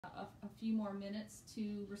few more minutes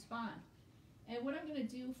to respond. And what I'm going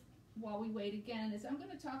to do while we wait again is I'm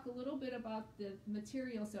going to talk a little bit about the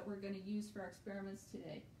materials that we're going to use for our experiments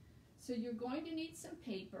today. So you're going to need some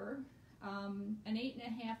paper, an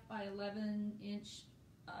 8.5 by 11 inch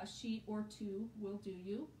sheet or two will do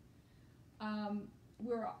you.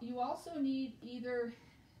 You also need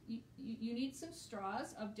you need some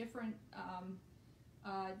straws of different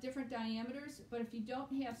diameters, but if you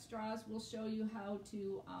don't have straws, we'll show you how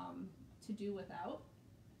to do without.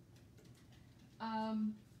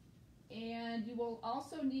 And you will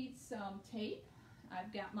also need some tape.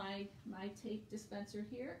 I've got my tape dispenser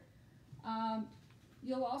here.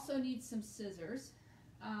 You'll also need some scissors.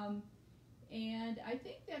 And I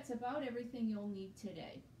think that's about everything you'll need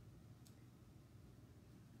today.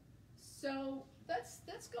 So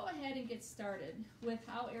let's go ahead and get started with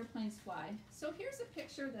how airplanes fly. So here's a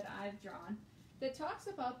picture that I've drawn that talks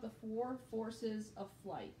about the 4 forces of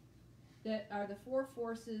flight, that are the 4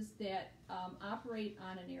 forces that operate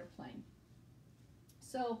on an airplane.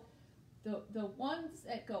 So the ones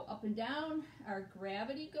that go up and down are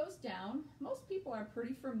gravity goes down. Most people are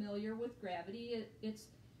pretty familiar with gravity.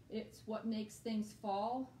 It's what makes things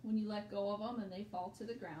fall when you let go of them and they fall to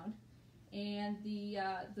the ground. And the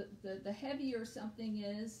heavier something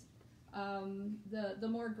is, the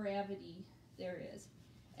more gravity there is.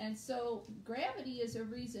 And so gravity is a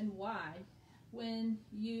reason why when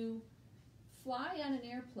you fly on an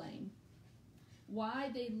airplane,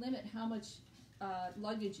 why they limit how much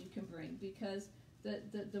luggage you can bring, because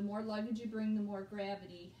the more luggage you bring, the more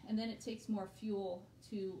gravity, and then it takes more fuel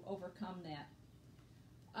to overcome that.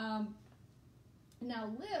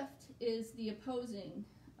 Now lift is the opposing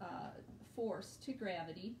force to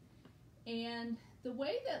gravity, and the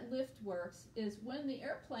way that lift works is when the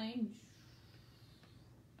airplane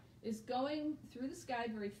is going through the sky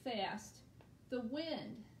very fast, the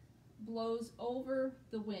wind blows over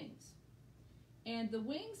the wings. And the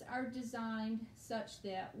wings are designed such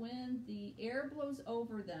that when the air blows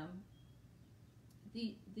over them,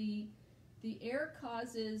 the air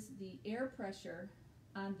causes the air pressure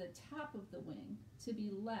on the top of the wing to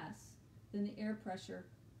be less than the air pressure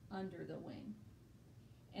under the wing.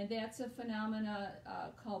 And that's a phenomena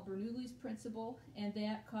called Bernoulli's principle, and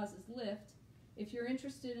that causes lift. If you're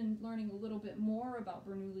interested in learning a little bit more about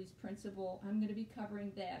Bernoulli's principle, I'm going to be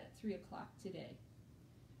covering that at 3 o'clock today.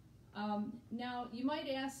 Now, you might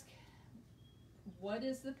ask, what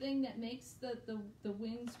is the thing that makes the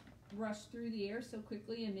wings rush through the air so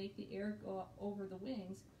quickly and make the air go up over the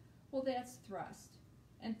wings? Well, that's thrust.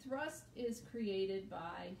 And thrust is created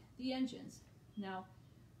by the engines. Now,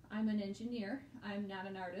 I'm an engineer, I'm not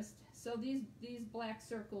an artist, so these black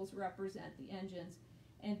circles represent the engines,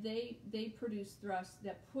 and they produce thrust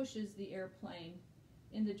that pushes the airplane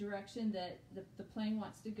in the direction that the plane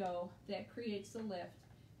wants to go. That creates a lift,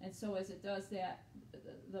 and so as it does that,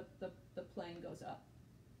 the plane goes up.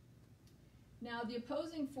 Now, the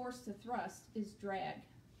opposing force to thrust is drag.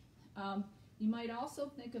 You might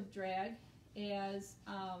also think of drag as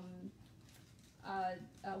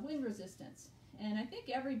wind resistance. And I think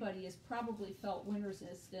everybody has probably felt wind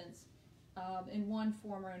resistance in one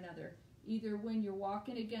form or another. Either when you're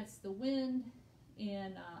walking against the wind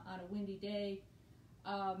and on a windy day,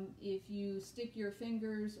 if you stick your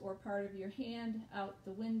fingers or part of your hand out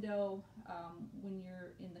the window when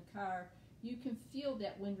you're in the car, you can feel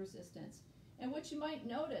that wind resistance. And what you might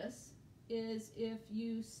notice is if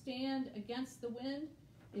you stand against the wind,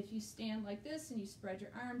 if you stand like this and you spread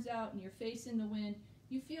your arms out and you're facing the wind,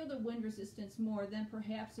 you feel the wind resistance more than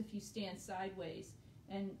perhaps if you stand sideways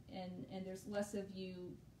and there's less of you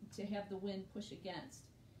to have the wind push against.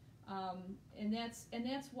 And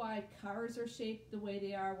that's why cars are shaped the way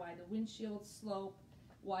they are, why the windshields slope,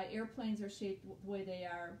 why airplanes are shaped the way they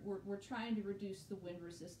are. We're trying to reduce the wind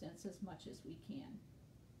resistance as much as we can.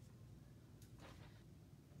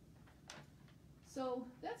 So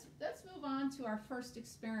let's move on to our first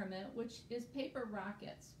experiment, which is paper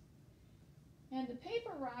rockets. And the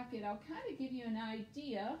paper rocket, I'll kind of give you an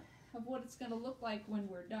idea of what it's going to look like when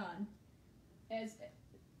we're done. As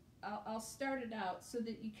I'll start it out so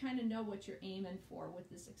that you kind of know what you're aiming for with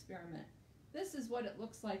this experiment. This is what it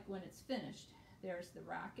looks like when it's finished. There's the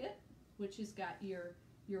rocket, which has got your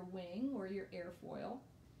wing or your airfoil.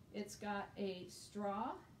 It's got a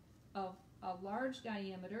straw of a large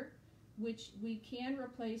diameter, which we can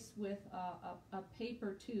replace with a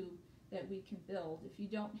paper tube that we can build if you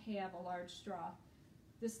don't have a large straw.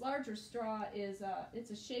 This larger straw is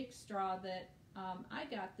it's a shake straw that I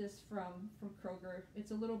got this from Kroger.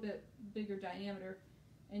 It's a little bit bigger diameter,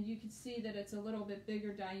 and you can see that it's a little bit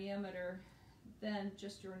bigger diameter than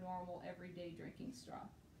just your normal everyday drinking straw.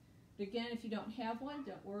 Again, if you don't have one,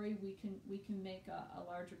 don't worry, we can make a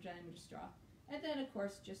larger diameter straw. And then of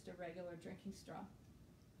course just a regular drinking straw.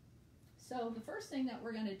 So the first thing that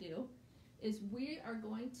we're going to do is we are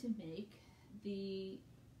going to make the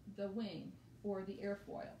wing for the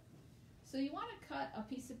airfoil. So you want to cut a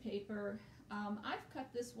piece of paper. I've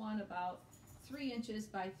cut this one about 3 inches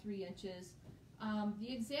by 3 inches.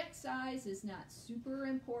 The exact size is not super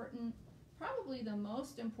important. Probably the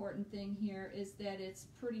most important thing here is that it's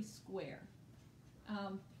pretty square.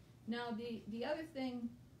 Now the other thing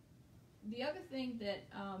that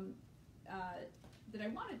that I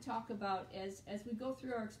want to talk about as we go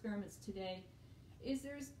through our experiments today is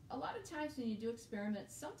there's a lot of times when you do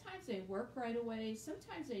experiments, sometimes they work right away,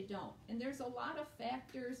 sometimes they don't, and there's a lot of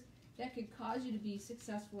factors that could cause you to be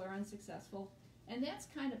successful or unsuccessful. And that's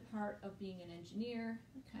kind of part of being an engineer,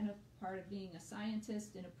 kind of part of being a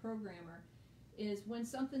scientist and a programmer, is when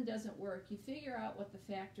something doesn't work, you figure out what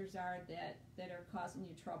the factors are that are causing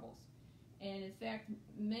you troubles. And in fact,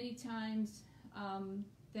 many times,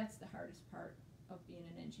 that's the hardest part of being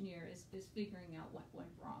an engineer, is figuring out what went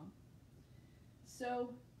wrong.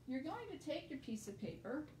 So you're going to take your piece of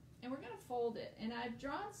paper, and we're going to fold it. And I've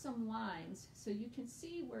drawn some lines so you can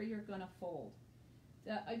see where you're going to fold.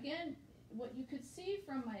 Again, what you could see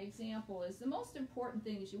from my example is the most important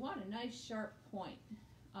thing is you want a nice sharp point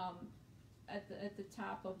at the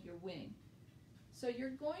top of your wing. So you're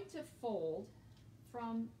going to fold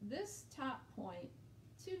from this top point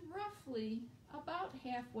to roughly about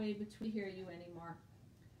halfway between. Hear you anymore.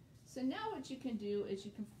 So now what you can do is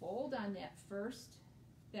you can fold on that first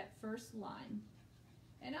line.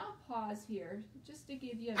 And I'll pause here just to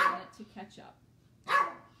give you a minute to catch up.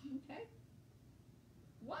 Okay?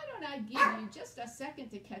 Why don't I give you just a second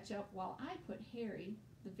to catch up while I put Harry,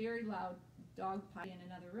 the very loud dog potty, in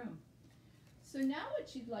another room. So now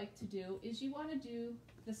what you'd like to do is you want to do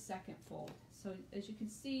the second fold. So as you can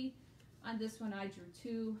see on this one I drew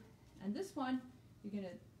 2, and this one you're going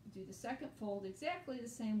to do the second fold exactly the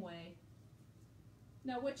same way.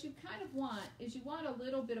 Now what you kind of want is you want a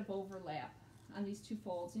little bit of overlap on these 2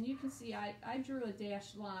 folds, and you can see I drew a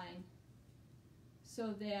dashed line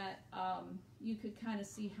so that you could kind of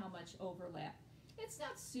see how much overlap. It's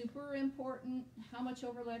not super important how much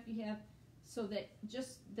overlap you have, so that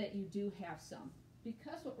just that you do have some.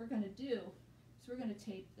 Because what we're going to do is we're going to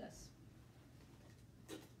tape this.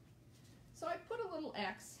 So I put a little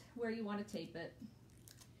X where you want to tape it.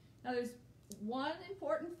 Now there's one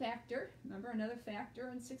important factor, remember another factor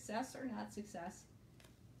in success or not success,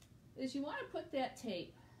 is you want to put that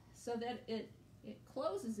tape so that it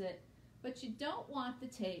closes it, but you don't want the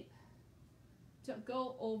tape to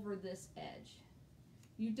go over this edge.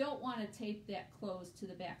 You don't want to tape that closed to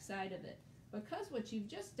the back side of it, because what you've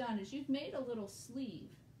just done is you've made a little sleeve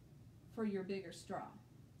for your bigger straw,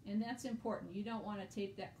 and that's important. You don't want to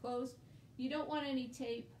tape that closed. You don't want any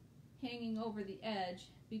tape hanging over the edge,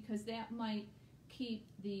 because that might keep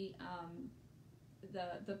the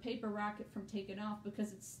paper rocket from taking off,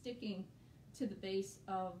 because it's sticking to the base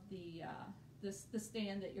of the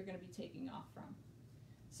stand that you're going to be taking off from.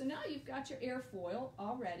 So now you've got your airfoil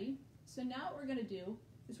all ready. So now what we're going to do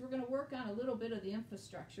is we're going to work on a little bit of the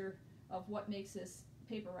infrastructure of what makes this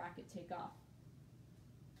paper rocket take off.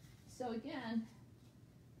 So again,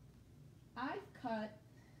 I've cut,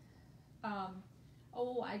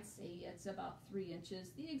 I'd say it's about 3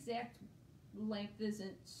 inches. The exact length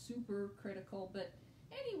isn't super critical, but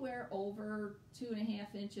anywhere over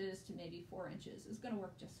 2.5 inches to maybe 4 inches is going to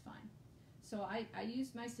work just fine. So I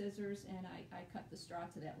used my scissors and I cut the straw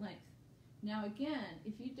to that length. Now again,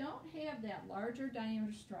 if you don't have that larger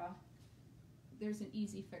diameter straw, there's an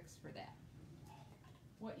easy fix for that.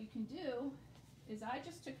 What you can do is I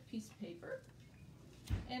just took a piece of paper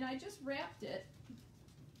and I just wrapped it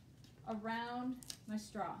around my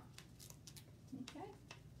straw. Okay?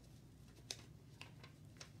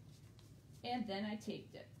 And then I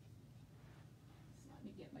taped it. So let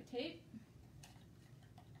me get my tape.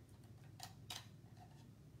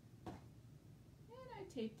 And I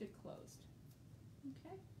taped it closed.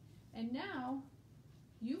 Okay? And now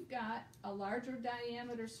you've got a larger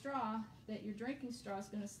diameter straw that your drinking straw is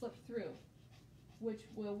going to slip through, which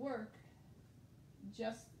will work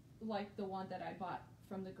just like the one that I bought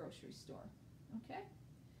from the grocery store. Okay?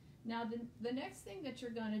 Now the next thing that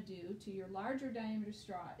you're going to do to your larger diameter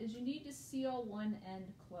straw is you need to seal one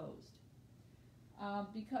end closed.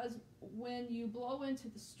 Because when you blow into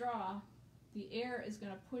the straw, the air is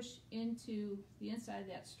going to push into the inside of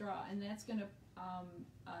that straw, and that's going to,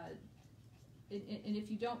 and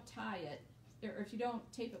if you don't tie it, or if you don't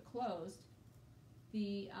tape it closed,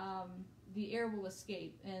 the air will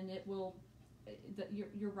escape and it will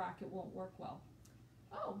your rocket won't work well.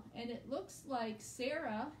 Oh, and it looks like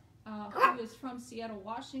Sarah, who is from Seattle,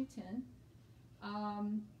 Washington,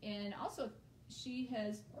 and also she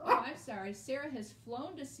has, oh, I'm sorry, Sarah has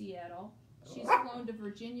flown to Seattle. She's flown to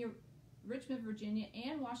Virginia, Richmond, Virginia,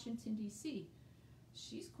 and Washington, D.C.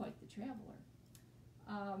 She's quite the traveler.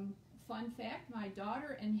 Fun fact, my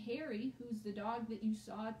daughter and Harry, who's the dog that you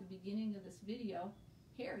saw at the beginning of this video,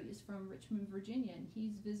 Harry is from Richmond, Virginia, and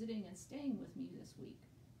he's visiting and staying with me this week.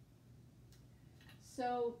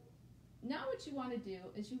 So now what you want to do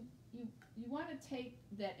is you want to take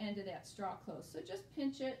that end of that straw close. So just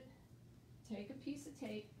pinch it, take a piece of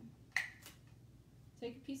tape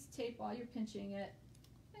while you're pinching it,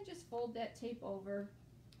 and just fold that tape over,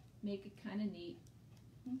 make it kind of neat.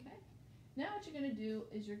 Okay. Now what you're going to do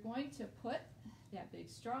is you're going to put that big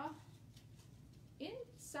straw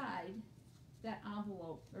inside that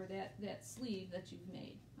envelope or that sleeve that you've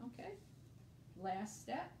made. Okay. Last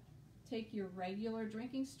step, take your regular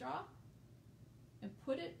drinking straw and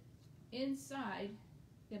put it inside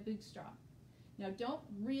that big straw. Now don't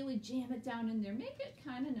really jam it down in there. Make it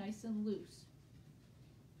kind of nice and loose.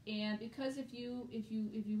 And because if you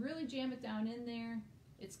really jam it down in there,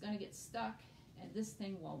 it's going to get stuck and this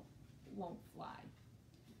thing won't fly.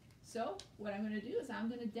 So what I'm going to do is I'm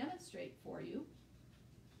going to demonstrate for you.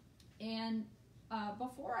 And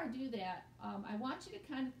before I do that, I want you to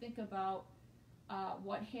kind of think about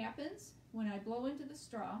what happens when I blow into the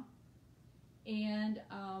straw, and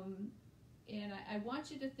I want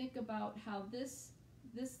you to think about how this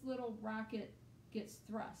little rocket gets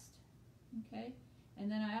thrust, okay?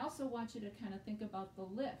 And then I also want you to kind of think about the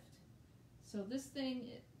lift. So this thing,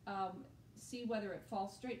 see whether it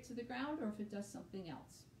falls straight to the ground or if it does something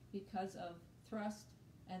else because of thrust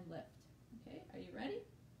and lift. Okay, are you ready?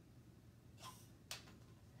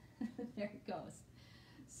 There it goes.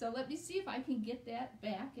 So let me see if I can get that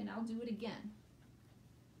back, and I'll do it again.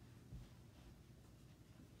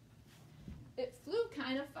 It flew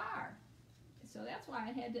kind of far, so that's why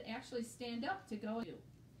I had to actually stand up to go do.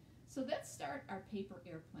 So let's start our paper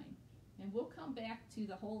airplane, and we'll come back to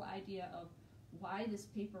the whole idea of why this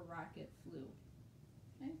paper rocket flew.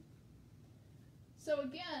 Okay? So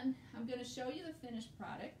again, I'm going to show you the finished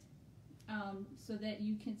product so that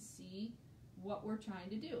you can see what we're trying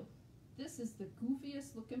to do. This is the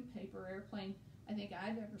goofiest looking paper airplane I think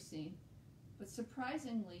I've ever seen, but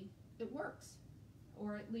surprisingly it works,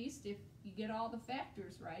 or at least if you get all the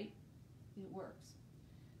factors right, it works.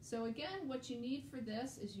 So again, what you need for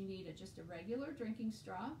this is you need just a regular drinking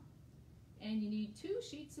straw, and you need 2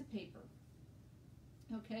 sheets of paper.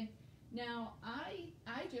 Okay, now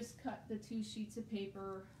I just cut the 2 sheets of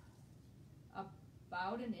paper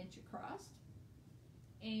about 1 inch across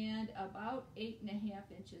and about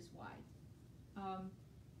 8.5 inches wide.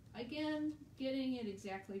 Again, getting it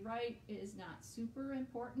exactly right is not super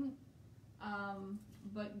important,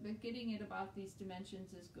 but getting it about these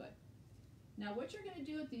dimensions is good. Now what you're going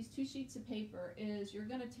to do with these 2 sheets of paper is you're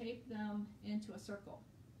going to tape them into a circle.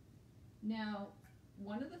 Now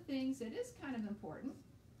one of the things that is kind of important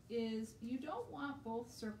is you don't want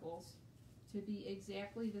both circles to be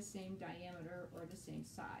exactly the same diameter or the same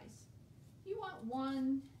size. You want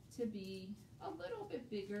one to be a little bit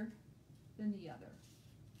bigger than the other.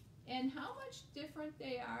 And how much different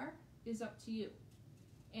they are is up to you.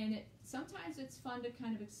 And sometimes it's fun to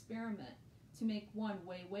kind of experiment to make one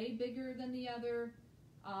way bigger than the other,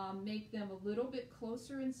 make them a little bit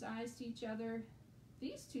closer in size to each other.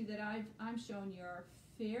 These two that I'm showing you are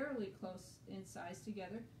fairly close in size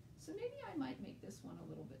together, so maybe I might make this one a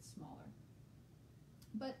little bit smaller.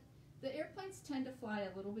 But the airplanes tend to fly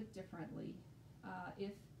a little bit differently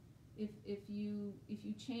if you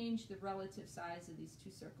change the relative size of these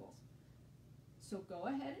 2 circles. So go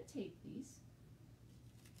ahead and tape these,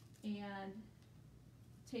 and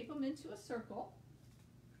tape them into a circle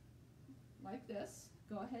like this.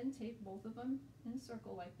 Go ahead and tape both of them in a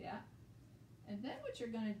circle like that. And then what you're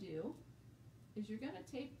going to do is you're going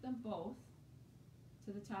to tape them both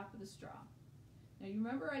to the top of the straw. Now you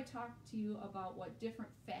remember I talked to you about what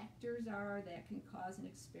different factors are that can cause an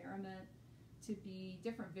experiment to be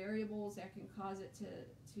different variables that can cause it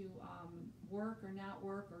to work or not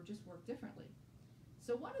work or just work differently.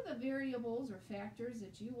 So one of the variables or factors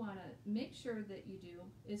that you want to make sure that you do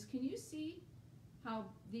is, can you see how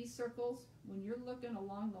these circles, when you're looking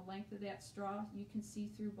along the length of that straw, you can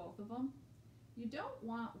see through both of them? You don't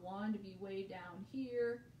want one to be way down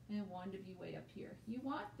here and one to be way up here. You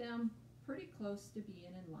want them pretty close to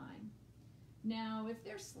being in line. Now, if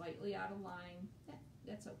they're slightly out of line,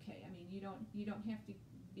 that's okay. I mean, you don't have to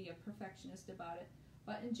be a perfectionist about it.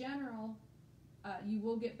 But in general, you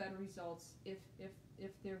will get better results if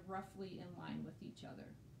they're roughly in line with each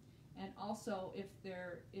other, and also if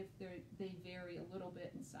they vary a little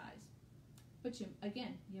bit in size. But you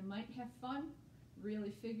might have fun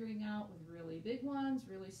really figuring out with really big ones,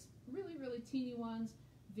 really teeny ones,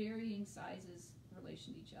 varying sizes in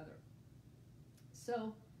relation to each other.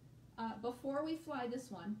 So before we fly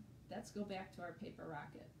this one, let's go back to our paper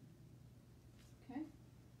rocket. Okay.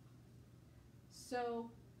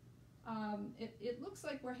 So it looks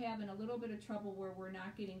like we're having a little bit of trouble where we're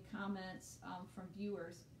not getting comments from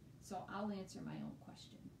viewers, so I'll answer my own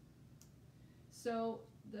question. So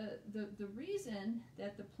the reason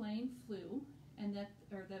that the plane flew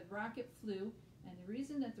or the rocket flew, and the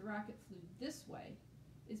reason that the rocket flew this way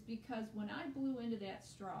is because when I blew into that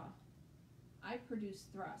straw, I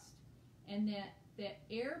produced thrust, and that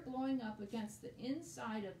air blowing up against the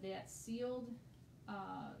inside of that sealed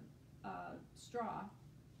straw,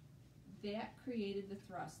 that created the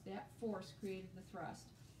thrust. That force created the thrust,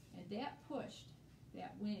 and that pushed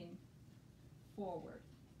that wing forward.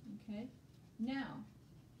 Okay? Now,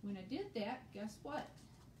 when I did that, guess what?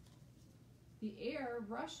 The air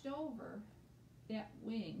rushed over that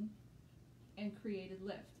wing and created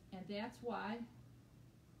lift, and that's why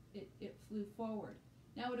it flew forward.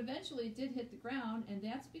 Now, it eventually did hit the ground, and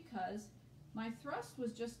that's because my thrust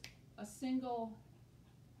was just a single,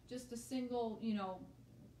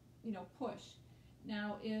 push.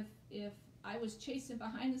 Now, if I was chasing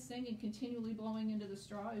behind this thing and continually blowing into the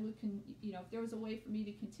straw, it would, if there was a way for me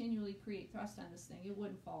to continually create thrust on this thing, it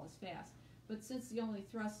wouldn't fall as fast. But since the only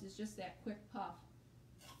thrust is just that quick puff,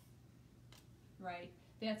 right?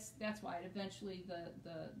 That's why it eventually the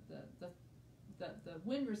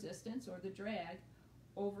wind resistance or the drag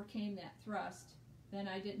overcame that thrust. Then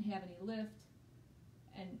I didn't have any lift,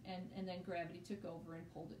 and then gravity took over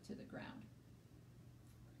and pulled it to the ground.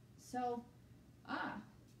 So,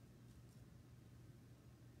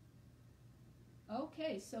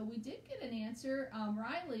 okay, so we did get an answer.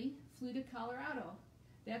 Riley flew to Colorado.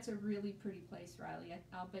 That's a really pretty place, Riley.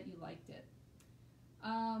 I'll bet you liked it.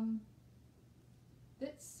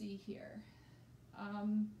 Let's see here.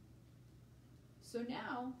 So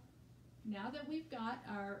now that we've got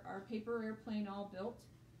our paper airplane all built,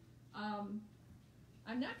 I'm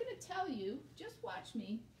not going to tell you, just watch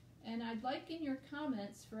me, and I'd like in your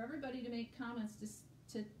comments for everybody to make comments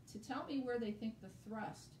to tell me where they think the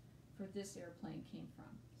thrust for this airplane came from.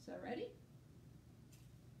 So ready?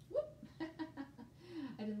 Whoop!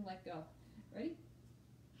 I didn't let go. Ready?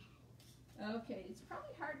 Okay, it's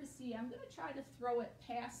probably hard to see. I'm going to try to throw it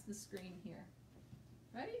past the screen here.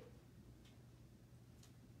 Ready?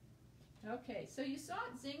 Okay, so you saw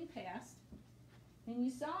it zing past, and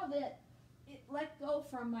you saw that it let go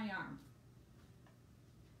from my arm.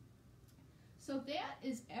 So that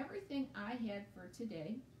is everything I had for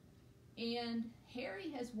today, and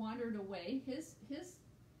Harry has wandered away. His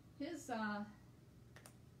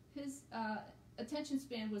attention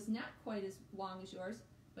span was not quite as long as yours,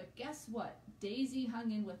 but guess what? Daisy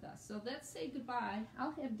hung in with us. So let's say goodbye.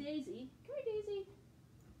 I'll have Daisy. Come here, Daisy.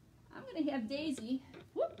 I'm going to have Daisy.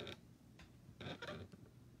 Whoop.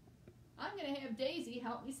 I'm going to have Daisy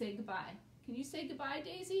help me say goodbye. Can you say goodbye,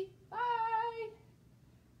 Daisy? Bye.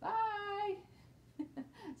 Bye.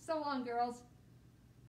 So long, girls.